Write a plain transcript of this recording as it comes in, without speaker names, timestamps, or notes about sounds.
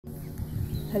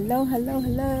Hello, hello,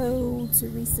 hello.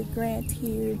 Teresa Grant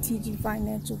here, TG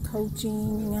Financial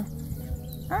Coaching.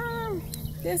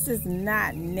 This is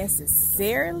not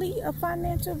necessarily a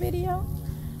financial video,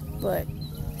 but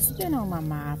it's been on my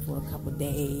mind for a couple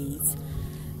days.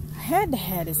 I had to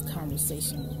have this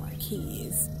conversation with my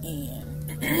kids,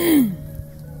 and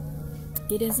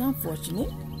it is unfortunate,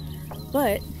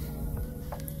 but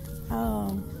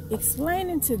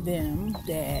explaining to them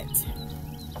that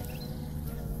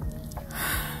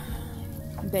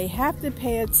they have to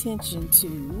pay attention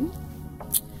to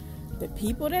the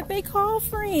people that they call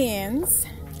friends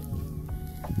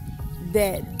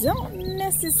that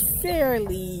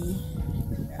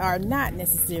are not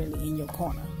necessarily in your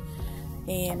corner.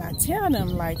 And I tell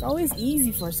them, like, oh, it's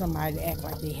easy for somebody to act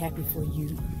like they're happy for you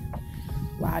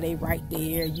while they right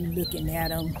there, you looking at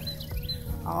them,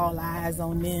 all eyes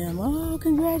on them. Oh,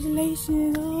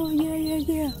 congratulations. Oh,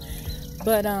 yeah.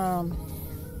 But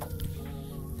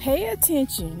pay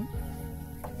attention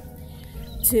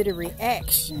to the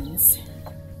reactions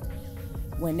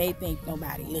when they think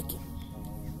nobody looking.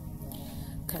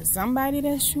 Because somebody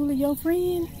that's truly your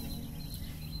friend,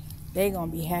 they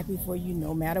gonna be happy for you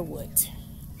no matter what.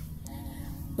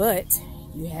 But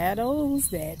you have those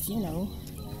that, you know,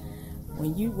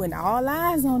 when all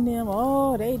eyes on them,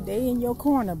 oh, they in your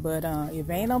corner. But if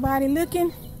ain't nobody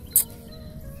looking,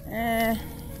 they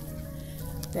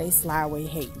sly away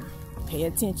hating. Pay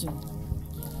attention.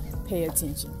 Pay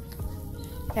attention.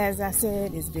 As I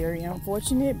said, it's very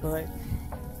unfortunate, but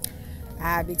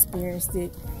I've experienced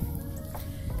it.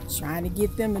 Trying to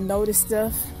get them to notice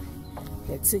stuff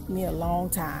that took me a long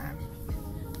time.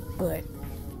 But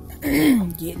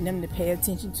getting them to pay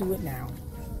attention to it now.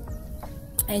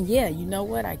 And yeah, you know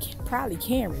what? I probably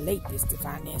can relate this to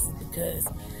finances, because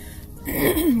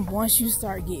once you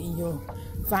start getting your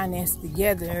finances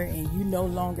together and you no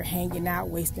longer hanging out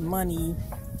wasting money,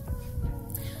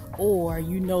 or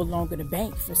you no longer the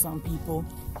bank for some people,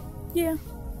 yeah,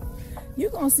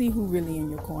 you're gonna see who really in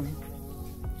your corner.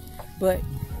 But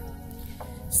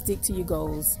stick to your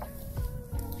goals.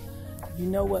 You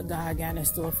know what God got in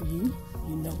store for you.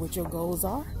 You know what your goals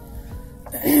are.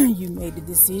 You made the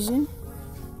decision.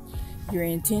 You're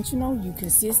intentional. You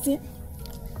consistent.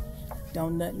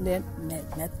 Don't let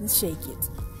nothing shake it.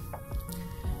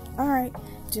 Alright,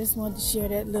 just wanted to share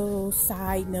that little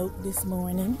side note this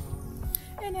morning.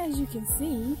 And as you can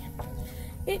see,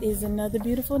 it is another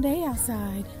beautiful day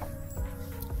outside.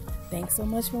 Thanks so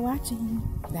much for watching.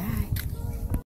 Bye.